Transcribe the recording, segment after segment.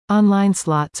Online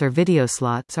slots or video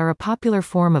slots are a popular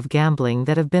form of gambling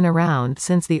that have been around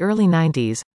since the early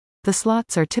 90s. The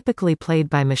slots are typically played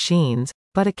by machines,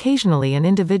 but occasionally an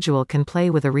individual can play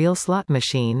with a real slot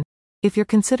machine. If you're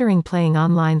considering playing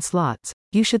online slots,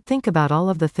 you should think about all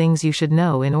of the things you should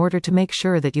know in order to make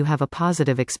sure that you have a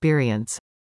positive experience.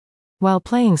 While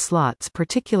playing slots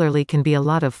particularly can be a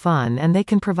lot of fun and they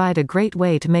can provide a great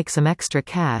way to make some extra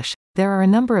cash, there are a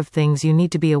number of things you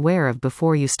need to be aware of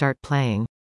before you start playing.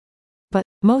 But,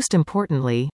 most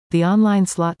importantly, the online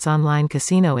slots online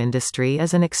casino industry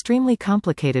is an extremely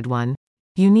complicated one.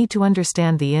 You need to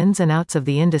understand the ins and outs of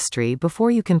the industry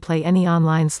before you can play any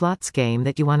online slots game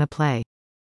that you want to play.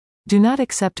 Do not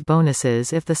accept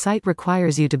bonuses if the site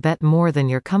requires you to bet more than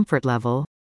your comfort level.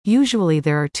 Usually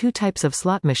there are two types of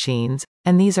slot machines,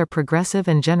 and these are progressive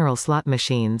and general slot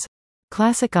machines.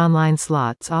 Classic online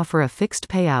slots offer a fixed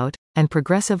payout, and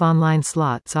progressive online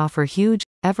slots offer huge,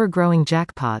 ever-growing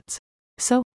jackpots.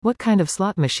 So, what kind of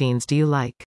slot machines do you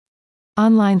like?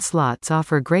 Online slots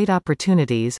offer great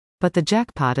opportunities, but the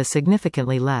jackpot is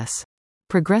significantly less.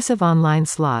 Progressive online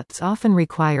slots often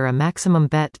require a maximum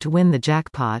bet to win the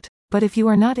jackpot, but if you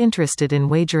are not interested in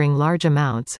wagering large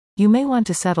amounts, you may want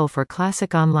to settle for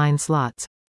classic online slots.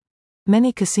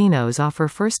 Many casinos offer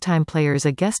first-time players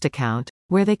a guest account,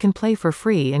 where they can play for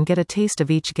free and get a taste of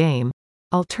each game.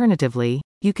 Alternatively,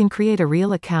 you can create a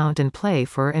real account and play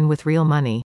for and with real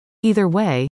money. Either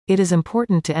way, it is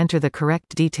important to enter the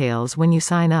correct details when you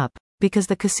sign up, because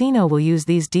the casino will use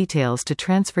these details to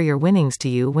transfer your winnings to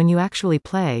you when you actually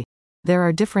play. There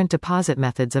are different deposit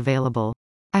methods available.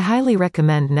 I highly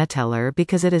recommend Neteller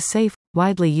because it is safe,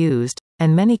 widely used,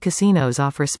 and many casinos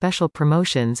offer special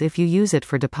promotions if you use it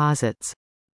for deposits.